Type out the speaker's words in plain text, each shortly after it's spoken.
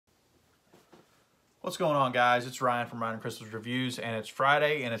What's going on, guys? It's Ryan from Ryan and Crystal's Reviews, and it's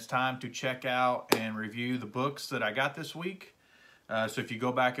Friday, and it's time to check out and review the books that I got this week. So if you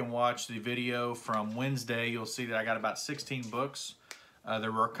go back and watch the video from Wednesday, you'll see that I got about 16 books.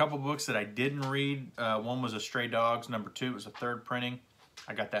 There were a couple books that I didn't read. One was a Stray Dogs, number 2. It was a third printing.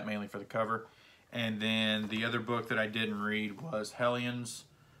 I got that mainly for the cover. And then the other book that I didn't read was Hellions.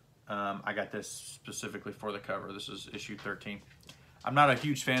 I got this specifically for the cover. This is issue 13. I'm not a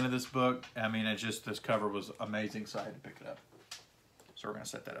huge fan of this book. I mean, it's just this cover was amazing, so I had to pick it up. So we're going to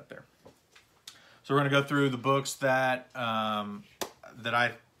set that up there. So we're going to go through the books that that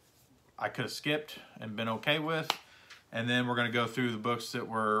I could have skipped and been okay with. And then we're going to go through the books that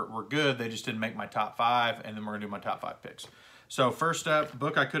were good. They just didn't make my top 5. And then we're going to do my top 5 picks. So first up,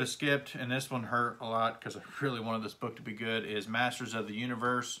 book I could have skipped, and this one hurt a lot because I really wanted this book to be good, is Masters of the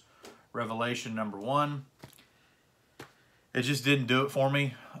Universe, Revelation number 1. It just didn't do it for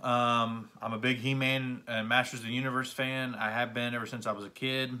me. I'm a big He-Man and Masters of the Universe fan. I have been ever since I was a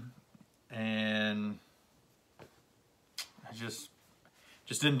kid. And I just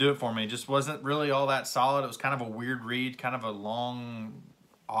didn't do it for me. It just wasn't really all that solid. It was kind of a weird read, kind of a long,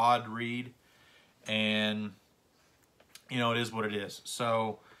 odd read. And, you know, it is what it is.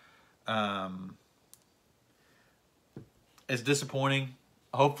 So, it's disappointing.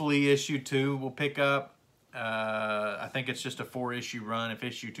 Hopefully issue 2 will pick up. I think it's just a 4-issue run. If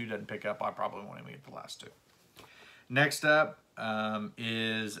issue 2 doesn't pick up, I probably won't even get the last 2. Next up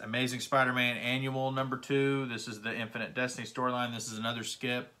is Amazing Spider-Man Annual number 2. This is the Infinite Destiny storyline. This is another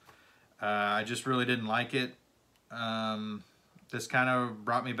skip. I just really didn't like it. This kind of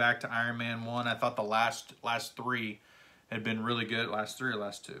brought me back to Iron Man 1. I thought the last 3 had been really good. Last 3 or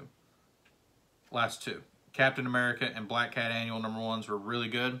last 2? Last 2. Captain America and Black Cat Annual number 1s were really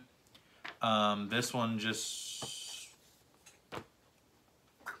good. This one just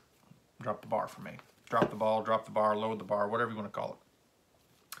dropped the bar for me. Dropped the ball, dropped the bar, lowered the bar, whatever you want to call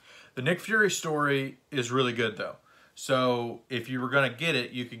it. The Nick Fury story is really good, though. So if you were going to get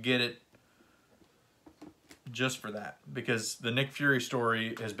it, you could get it just for that. Because the Nick Fury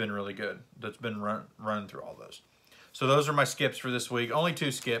story has been really good. That's been run through all those. So those are my skips for this week. Only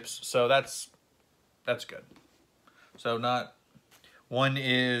 2 skips, so that's good. So not... One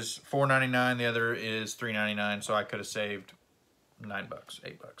is $4.99, the other is $3.99, so I could have saved $9,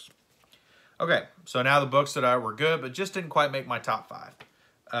 $8. Okay, so now the books that were good, but just didn't quite make my top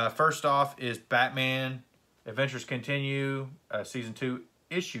 5. First off is Batman Adventures Continue, Season 2,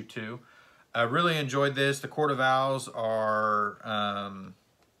 Issue 2. I really enjoyed this. The Court of Owls are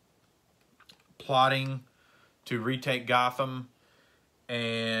plotting to retake Gotham.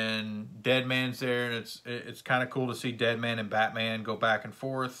 And Deadman's there, and it's kind of cool to see Deadman and Batman go back and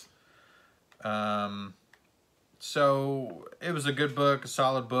forth. So it was a good book, a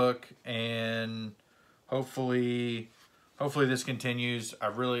solid book, and hopefully this continues.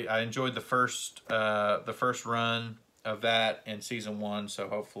 I enjoyed the first run of that in season 1, so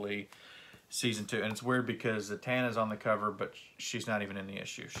hopefully season 2. And it's weird because Zatanna's on the cover, but she's not even in the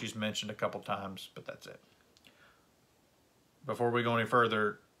issue. She's mentioned a couple times, but that's it. Before we go any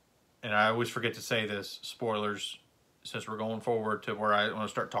further, and I always forget to say this, spoilers, since we're going forward to where I want to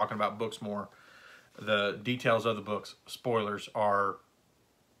start talking about books more, the details of the books, spoilers, are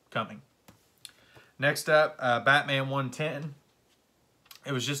coming. Next up, Batman 110.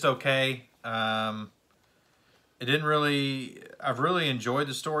 It was just okay. It didn't really... I've really enjoyed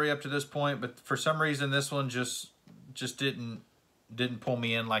the story up to this point, but for some reason this one just didn't pull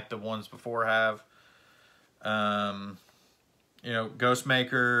me in like the ones before have. You know,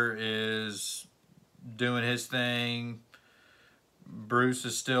 Ghostmaker is doing his thing. Bruce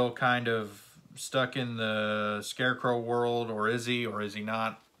is still kind of stuck in the Scarecrow world, or is he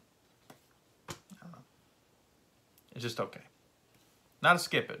not? I don't know. It's just okay. Not a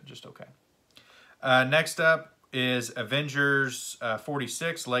skip it, just okay. Next up is Avengers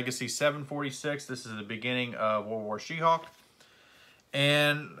 46, Legacy 746. This is the beginning of World War She-Hulk.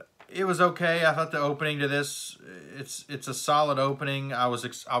 And it was okay. I thought the opening to this, it's a solid opening. I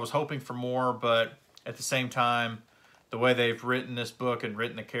was hoping for more, but at the same time, the way they've written this book and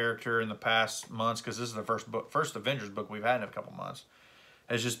written the character in the past months, because this is the first Avengers book we've had in a couple months,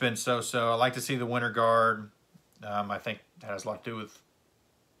 has just been so-so. I like to see the Winter Guard. I think that has a lot to do with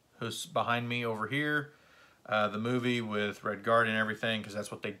who's behind me over here. The movie with Red Guard and everything, because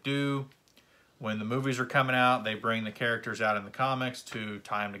that's what they do. When the movies are coming out, they bring the characters out in the comics to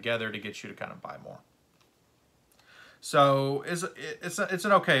tie them together to get you to kind of buy more. So it's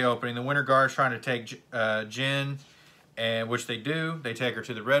an okay opening. The Winter Guard's trying to take Jen, and which they do. They take her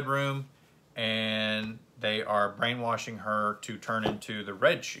to the Red Room, and they are brainwashing her to turn into the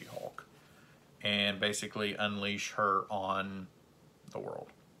Red She-Hulk. and basically unleash her on the world.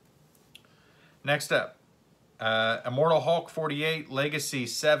 Next up, Immortal Hulk 48, Legacy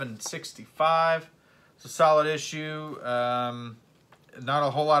 765. It's a solid issue. Not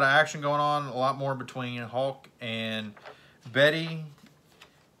a whole lot of action going on. A lot more between Hulk and Betty.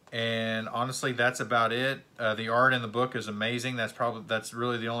 And honestly, that's about it. The art in the book is amazing. That's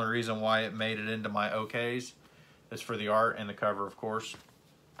really the only reason why it made it into my OKs. Is for the art and the cover, of course.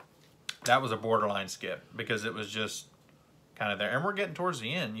 That was a borderline skip because it was just kind of there. And we're getting towards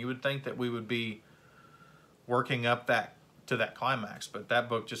the end. You would think that we would be working up to that climax, but that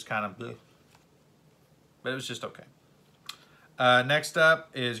book just kind of bleh. But it was just okay. Next up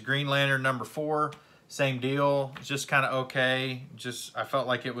is Green Lantern number 4. Same deal. Just kind of okay. I felt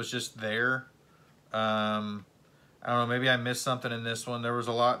like it was just there. I don't know. Maybe I missed something in this one. There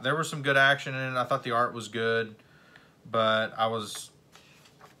was some good action in it. I thought the art was good, but I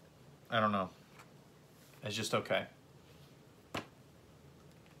don't know. It's just okay.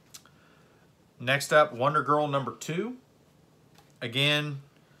 Next up, Wonder Girl number 2. Again,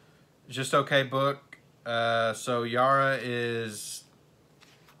 just okay book. So Yara is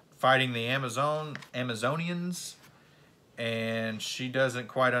fighting the Amazonians, and she doesn't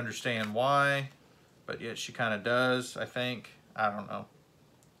quite understand why, but yet she kind of does, I think. I don't know.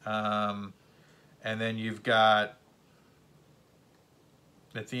 And then you've got,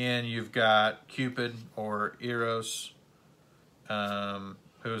 at the end, you've got Cupid or Eros,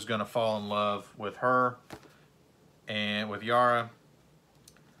 who's going to fall in love with her and with Yara.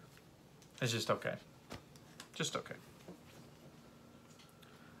 It's just okay. Just okay.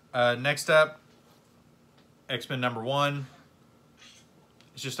 Next up, X-Men number 1.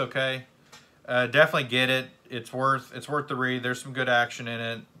 It's just okay. Definitely get it. It's worth the read. There's some good action in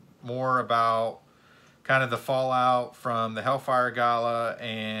it. More about kind of the fallout from the Hellfire Gala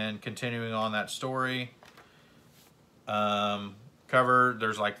and continuing on that story.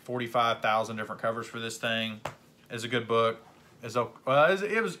 There's like 45,000 different covers for this thing. It's a good book. It was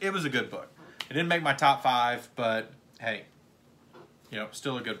a good book. It didn't make my top 5, but hey,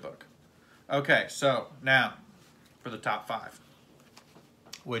 still a good book. Okay, so now for the top 5,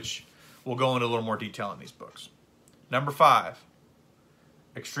 which we'll go into a little more detail in these books. Number 5,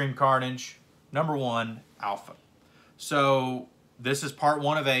 Extreme Carnage. Number 1, Alpha. So this is part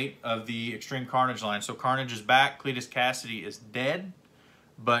 1 of 8 of the Extreme Carnage line. So Carnage is back. Cletus Cassidy is dead,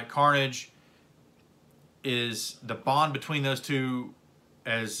 but Carnage is the bond between those two,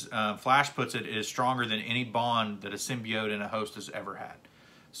 as Flash puts it, is stronger than any bond that a symbiote and a host has ever had.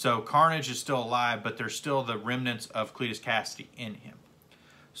 So Carnage is still alive, but there's still the remnants of Cletus Cassidy in him.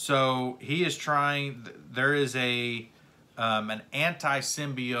 So he is trying. There is an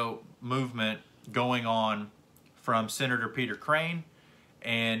anti-symbiote movement going on from Senator Peter Crane,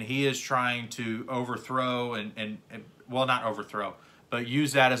 and he is trying to overthrow and well, not overthrow, but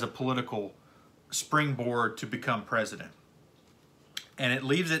use that as a political springboard to become president. And it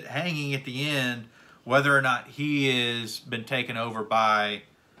leaves it hanging at the end whether or not he has been taken over by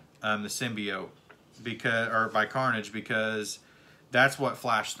the symbiote or by Carnage, because that's what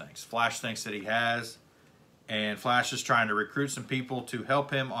Flash thinks. Flash thinks that he has, and Flash is trying to recruit some people to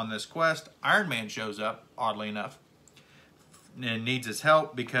help him on this quest. Iron Man shows up, oddly enough, and needs his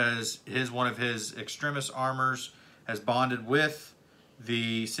help because one of his extremis armors has bonded with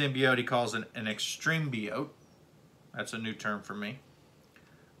the symbiote. He calls it an extrembiote. That's a new term for me.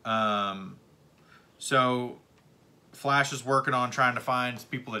 So Flash is working on trying to find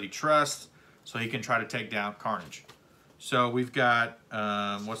people that he trusts so he can try to take down Carnage. So we've got,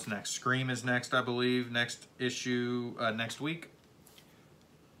 what's next? Scream is next, I believe. Next issue, next week.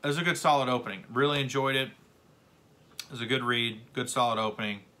 It was a good, solid opening. Really enjoyed it. It was a good read, good, solid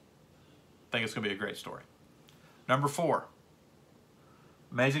opening. I think it's going to be a great story. Number 4,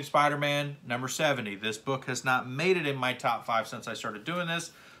 Amazing Spider-Man, number 70. This book has not made it in my top 5 since I started doing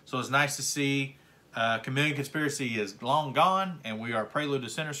this, so it's nice to see. Chameleon Conspiracy is long gone, and we are prelude to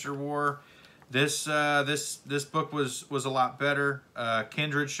Sinister War. This book was a lot better.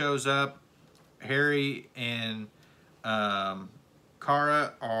 Kindred shows up. Harry and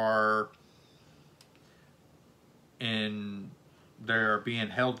Kara are they're being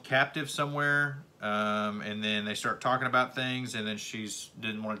held captive somewhere, and then they start talking about things, and then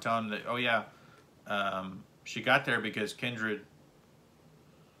didn't want to tell him that, oh yeah, she got there because Kindred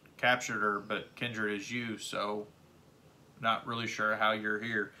captured her, but Kindred is you, so not really sure how you're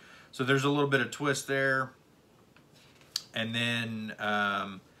here. So there's a little bit of twist there. And then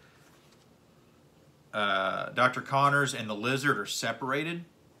Dr. Connors and the Lizard are separated,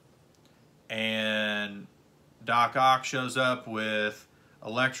 and Doc Ock shows up with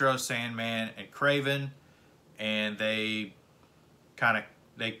Electro, Sandman, and Kraven, and they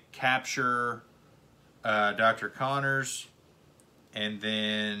capture Dr. Connors, and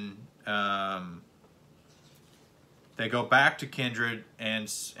then they go back to Kindred, and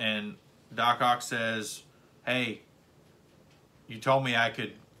Doc Ock says, "Hey, you told me I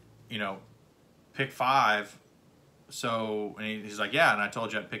could, pick 5." So, and he's like, "Yeah," and I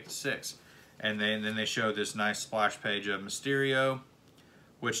told you I'd pick the 6. And then they show this nice splash page of Mysterio,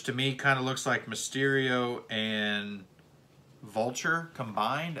 which to me kind of looks like Mysterio and Vulture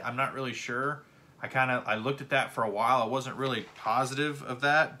combined. I'm not really sure. I looked at that for a while. I wasn't really positive of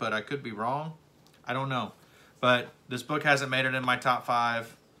that, but I could be wrong. I don't know. But this book hasn't made it in my top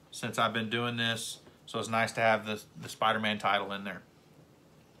 5 since I've been doing this, so it's nice to have the Spider-Man title in there.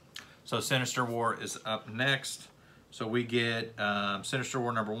 So Sinister War is up next. So we get Sinister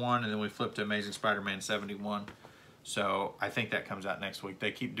War #1, and then we flip to Amazing Spider-Man 71. So I think that comes out next week.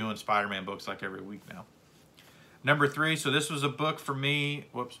 They keep doing Spider-Man books like every week now. #3, so this was a book for me.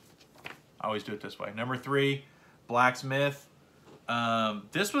 Whoops, I always do it this way. #3, Blacksmith.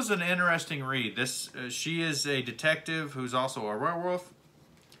 This was an interesting read. She is a detective who's also a werewolf,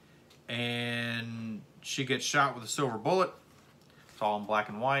 and she gets shot with a silver bullet. It's all in black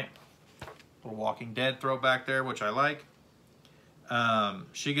and white. Little Walking Dead throwback there, which I like.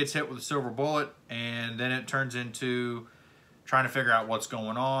 She gets hit with a silver bullet, and then it turns into trying to figure out what's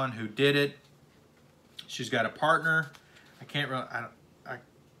going on, who did it. She's got a partner. I can't really.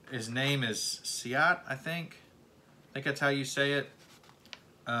 His name is Siat, I think. I think that's how you say it.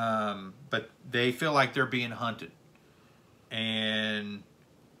 But they feel like they're being hunted, and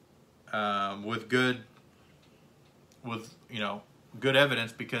with good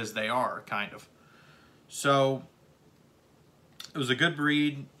evidence, because they are, kind of. So it was a good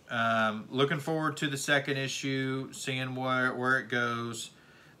read. Looking forward to the second issue, seeing where it goes.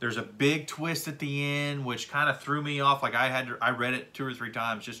 There's a big twist at the end, which kind of threw me off. Like I read it 2 or 3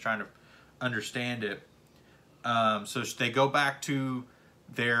 times just trying to understand it. So they go back to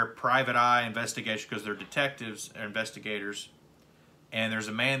their private eye investigation because they're detectives or investigators. And there's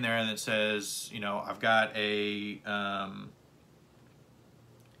a man there that says, I've got a,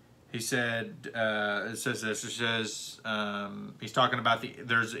 he said, it says this, it says, he's talking about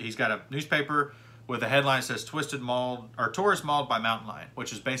he's got a newspaper with a headline that says tourist mauled by mountain lion,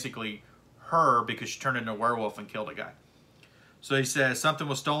 which is basically her because she turned into a werewolf and killed a guy. So he says, something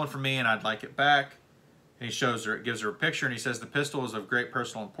was stolen from me and I'd like it back. And he shows her, gives her a picture, and he says, the pistol is of great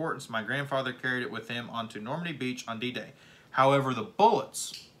personal importance. My grandfather carried it with him onto Normandy Beach on D-Day. However, the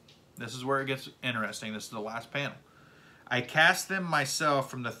bullets, this is where it gets interesting. This is the last panel. I cast them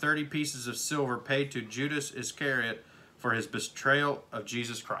myself from the 30 pieces of silver paid to Judas Iscariot for his betrayal of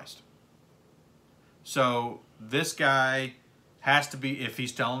Jesus Christ. So this guy has to be, if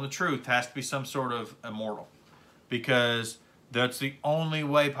he's telling the truth, has to be some sort of immortal, because that's the only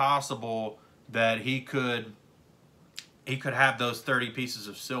way possible that he could have those 30 pieces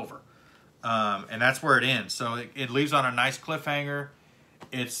of silver. And that's where it ends. So it leaves on a nice cliffhanger.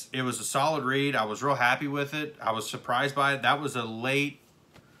 It was a solid read. I was real happy with it. I was surprised by it. That was a late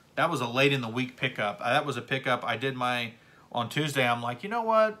in the week pickup. That was a pickup. I did on Tuesday. I'm like, you know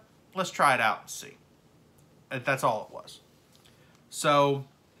what? Let's try it out and see. That's all it was. So,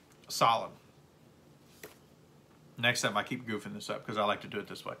 solid. Next up, I keep goofing this up because I like to do it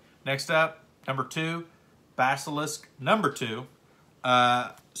this way. Next up, #2, Basilisk #2.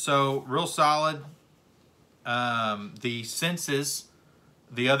 So real solid. The senses,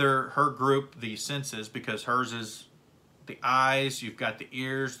 her group, the senses, because hers is the eyes, you've got the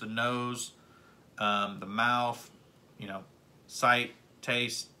ears, the nose, the mouth, sight,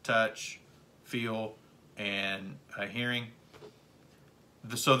 taste, touch, feel, and hearing.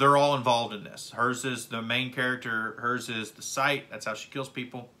 So they're all involved in this. Hers is the main character. Hers is the sight. That's how she kills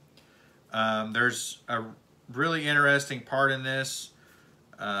people. There's a really interesting part in this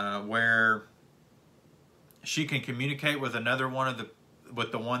where she can communicate with another one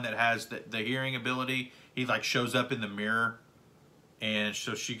with the one that has the hearing ability. He shows up in the mirror, and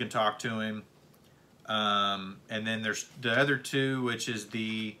so she can talk to him. And then there's the other two, which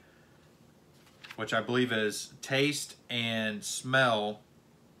I believe is taste and smell.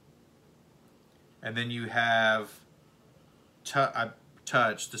 And then you have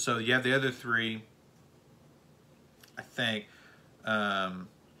touch. So you have the other 3, I think,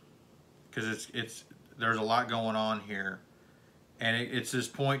 because there's a lot going on here, and it's this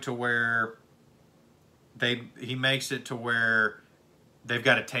point to where he makes it to where they've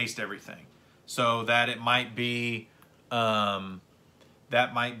got to taste everything, so that it might be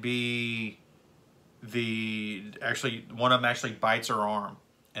actually one of them actually bites her arm,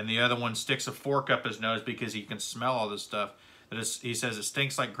 and the other one sticks a fork up his nose because he can smell all this stuff. He says it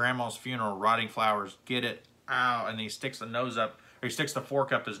stinks like grandma's funeral, rotting flowers. Get it out, and he sticks the nose up, or he sticks the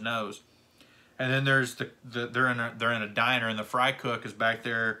fork up his nose. And then there's they're in a diner, and the fry cook is back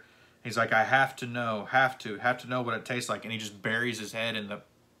there. He's like, I have to know what it tastes like, and he just buries his head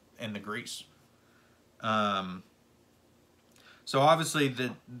in the grease. So obviously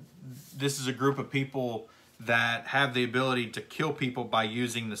this is a group of people that have the ability to kill people by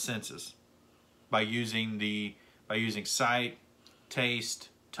using the senses, by using sight, taste,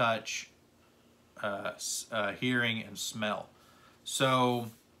 touch, hearing, and smell.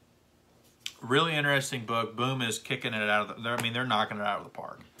 So really interesting book. Boom is kicking it out of they're knocking it out of the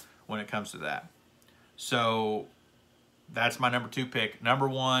park when it comes to that. So that's my number 2 pick. Number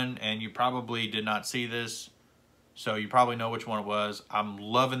 1, and you probably did not see this, so you probably know which one it was. I'm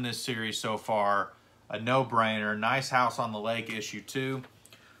loving this series so far. A no-brainer. Nice House on the Lake, issue 2.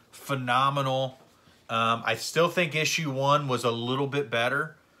 Phenomenal. I still think issue 1 was a little bit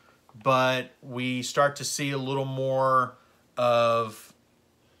better, but we start to see a little more of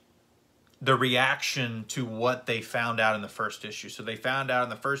the reaction to what they found out in the first issue. So they found out in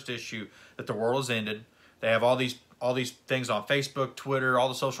the first issue that the world has ended. They have all these things on Facebook, Twitter, all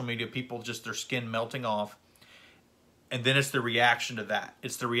the social media, people just their skin melting off. And then it's the reaction to that.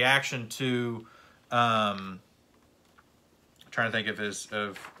 It's the reaction to I'm trying to think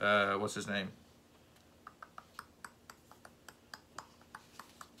of what's his name?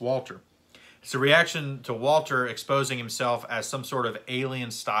 Walter. It's a reaction to Walter exposing himself as some sort of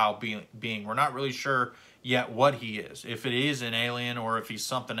alien-style being. We're not really sure yet what he is, if it is an alien or if he's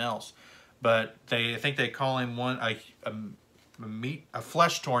something else. But I think they call him a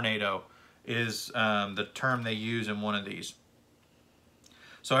flesh tornado is the term they use in one of these.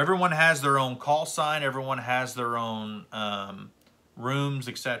 So everyone has their own call sign. Everyone has their own rooms,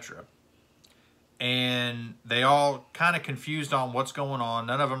 etc. And they all kind of confused on what's going on.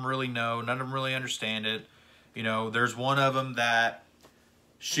 None of them really know. None of them really understand it. You know, there's one of them that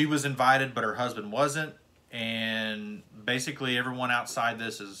she was invited, but her husband wasn't. And basically everyone outside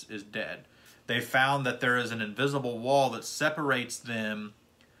this is dead. They found that there is an invisible wall that separates them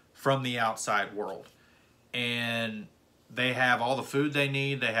from the outside world. And they have all the food they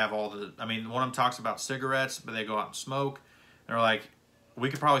need. They have all the, one of them talks about cigarettes, but they go out and smoke. And they're like, we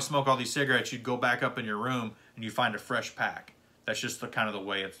could probably smoke all these cigarettes. You'd go back up in your room and you find a fresh pack. That's just the kind of the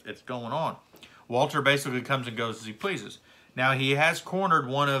way it's going on. Walter basically comes and goes as he pleases. Now he has cornered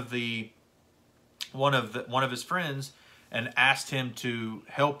one of his friends and asked him to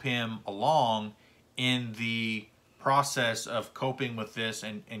help him along in the process of coping with this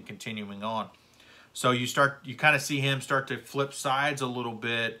and continuing on. So you kind of see him start to flip sides a little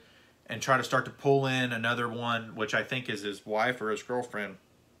bit and try to start to pull in another one, which I think is his wife or his girlfriend,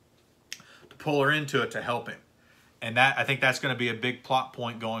 to pull her into it to help him. And I think that's going to be a big plot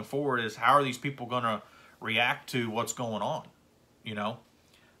point going forward, is how are these people going to react to what's going on, you know?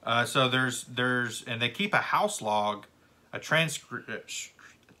 So and they keep a house log, a transcript.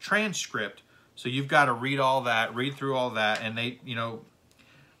 So you've got to read through all that, and they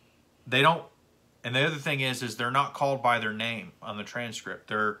don't. And the other thing is they're not called by their name on the transcript.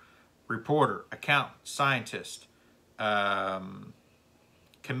 They're reporter, accountant, scientist,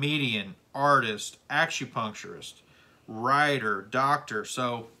 comedian, artist, acupuncturist, writer, doctor.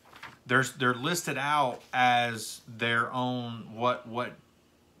 So they're listed out as their own what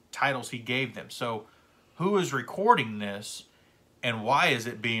titles he gave them. So who is recording this and why is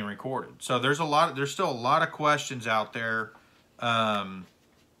it being recorded? So there's still a lot of questions out there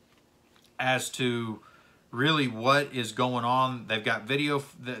as to really what is going on. They've got video,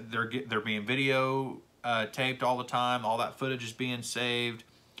 they're being video taped all the time. All that footage is being saved.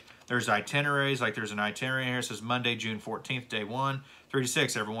 There's itineraries, like there's an itinerary here. It says Monday, June 14th, day 1, 3 to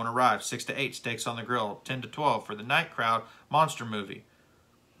 6, everyone arrives. 6 to 8, steaks on the grill. 10 to 12 for the night crowd, monster movie.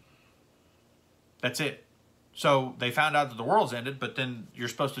 That's it. So they found out that the world's ended, but then you're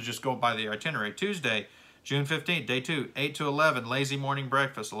supposed to just go by the itinerary. Tuesday, June 15th, day 2, 8 to 11, lazy morning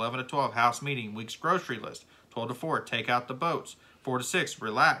breakfast. 11 to 12, house meeting, week's grocery list. 12 to 4, take out the boats. 4 to 6,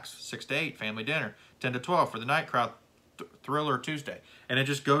 relax. 6 to 8, family dinner. 10 to 12 for the night crowd, thriller Tuesday. And it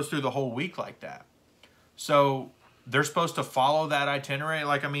just goes through the whole week like that. So they're supposed to follow that itinerary.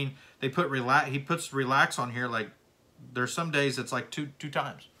 Like, they put he puts relax on here. Like, there's some days it's like two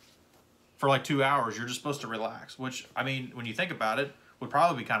times. For like 2 hours, you're just supposed to relax. Which, when you think about it, would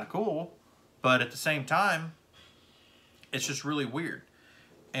probably be kind of cool. But at the same time, it's just really weird.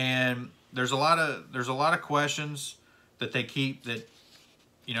 And there's a lot of questions that they keep that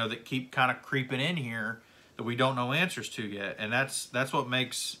you know, that keep kind of creeping in here that we don't know answers to yet. And that's what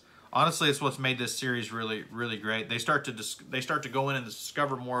makes, honestly, it's what's made this series really, really great. They start to go in and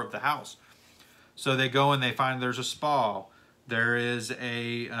discover more of the house. So they go and they find there's a spa, there is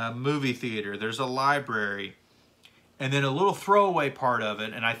a movie theater, there's a library, and then a little throwaway part of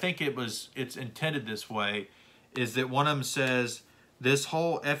it, and I think it's intended this way, is that one of them says, this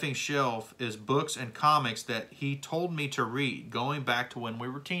whole effing shelf is books and comics that he told me to read, going back to when we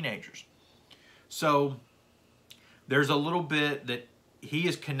were teenagers. So there's a little bit that he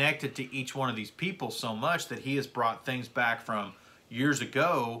is connected to each one of these people so much that he has brought things back from years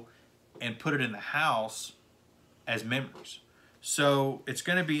ago and put it in the house as memories. So it's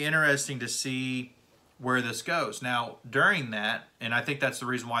going to be interesting to see where this goes. Now, during that, and I think that's the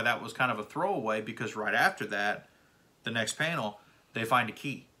reason why that was kind of a throwaway, because right after that, the next panel, they find a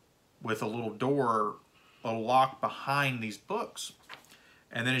key with a little door, a lock behind these books.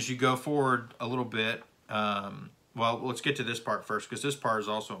 And then as you go forward a little bit, well, let's get to this part first, because this part is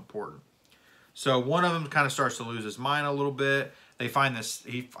also important. So one of them kind of starts to lose his mind a little bit. They find this,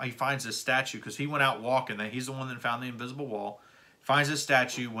 he finds this statue, because he went out walking. He's the one that found the invisible wall. Finds this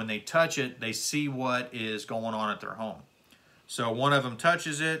statue. When they touch it, they see what is going on at their home. So one of them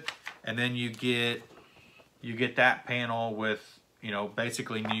touches it, and then you get that panel with, you know,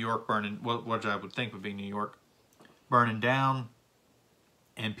 basically New York burning, what I would think would be New York burning down,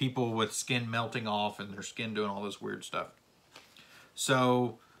 and people with skin melting off and their skin doing all this weird stuff.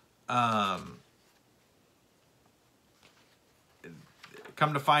 So, come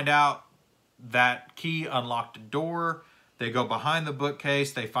to find out, that key unlocked a door. They go behind the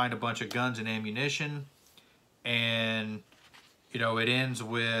bookcase. They find a bunch of guns and ammunition. And, you know, it ends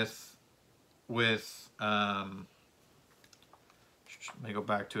with let me go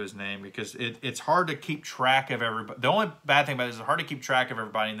back to his name, because it's hard to keep track of everybody. The only bad thing about it is it's hard to keep track of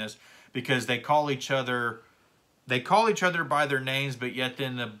everybody in this, because they call each other by their names, but yet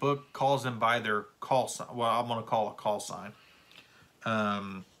then the book calls them by their call sign. Well, I'm going to call a call sign.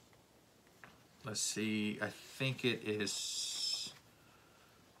 Let's see. I think it is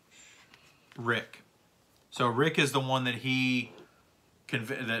Rick. So Rick is the one that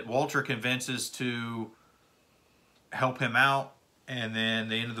that Walter convinces to help him out, and then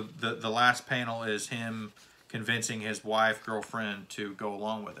the end of the last panel is him convincing his wife, girlfriend, to go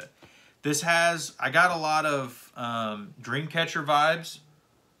along with it. I got a lot of Dreamcatcher vibes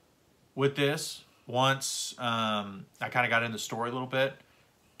with this once I kind of got into the story a little bit,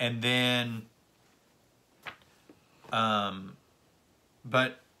 and then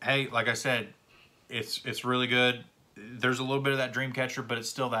but hey, like I said, it's really good. There's a little bit of that Dreamcatcher, but it's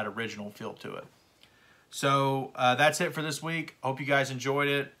still that original feel to it. So that's it for this week. Hope you guys enjoyed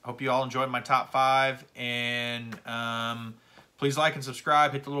it. Hope you all enjoyed my top 5. And please like and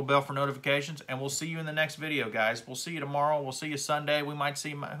subscribe. Hit the little bell for notifications. And we'll see you in the next video, guys. We'll see you tomorrow. We'll see you Sunday. We might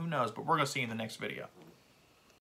see, who knows, but we're going to see you in the next video.